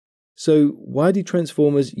So why do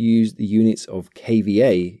transformers use the units of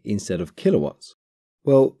kVA instead of kilowatts?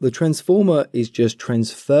 Well, the transformer is just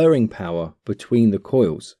transferring power between the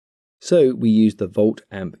coils. So we use the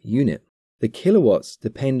volt-amp unit. The kilowatts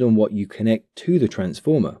depend on what you connect to the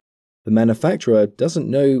transformer. The manufacturer doesn't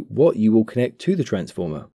know what you will connect to the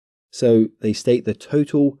transformer. So they state the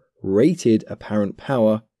total rated apparent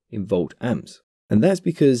power in volt-amps. And that's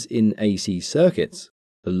because in AC circuits,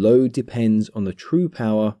 the load depends on the true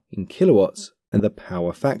power in kilowatts and the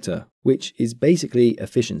power factor, which is basically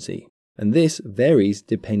efficiency. And this varies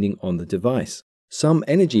depending on the device. Some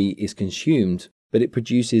energy is consumed, but it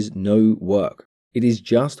produces no work. It is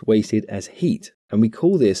just wasted as heat, and we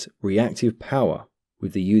call this reactive power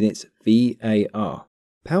with the units VAR.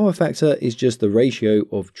 Power factor is just the ratio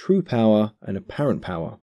of true power and apparent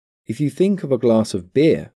power. If you think of a glass of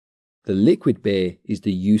beer, the liquid beer is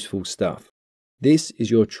the useful stuff. This is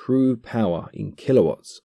your true power in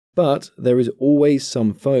kilowatts. But there is always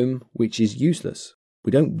some foam which is useless.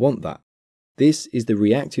 We don't want that. This is the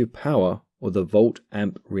reactive power or the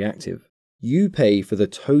volt-amp reactive. You pay for the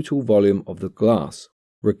total volume of the glass,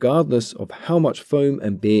 regardless of how much foam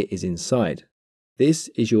and beer is inside. This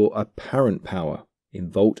is your apparent power in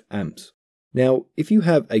volt-amps. Now, if you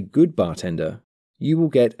have a good bartender, you will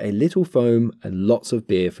get a little foam and lots of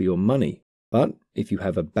beer for your money. But if you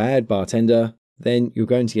have a bad bartender, then you're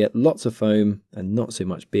going to get lots of foam and not so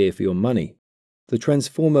much beer for your money. The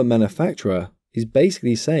transformer manufacturer is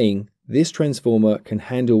basically saying this transformer can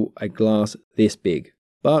handle a glass this big,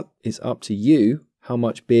 but it's up to you how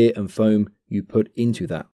much beer and foam you put into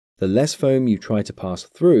that. The less foam you try to pass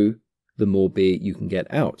through, the more beer you can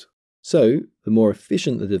get out. So, the more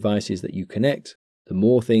efficient the device is that you connect, the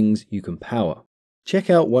more things you can power. Check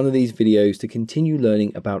out one of these videos to continue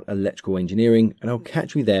learning about electrical engineering, and I'll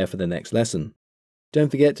catch you there for the next lesson. Don't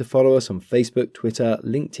forget to follow us on Facebook, Twitter,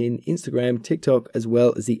 LinkedIn, Instagram, TikTok, as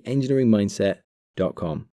well as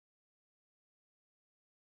theengineeringmindset.com.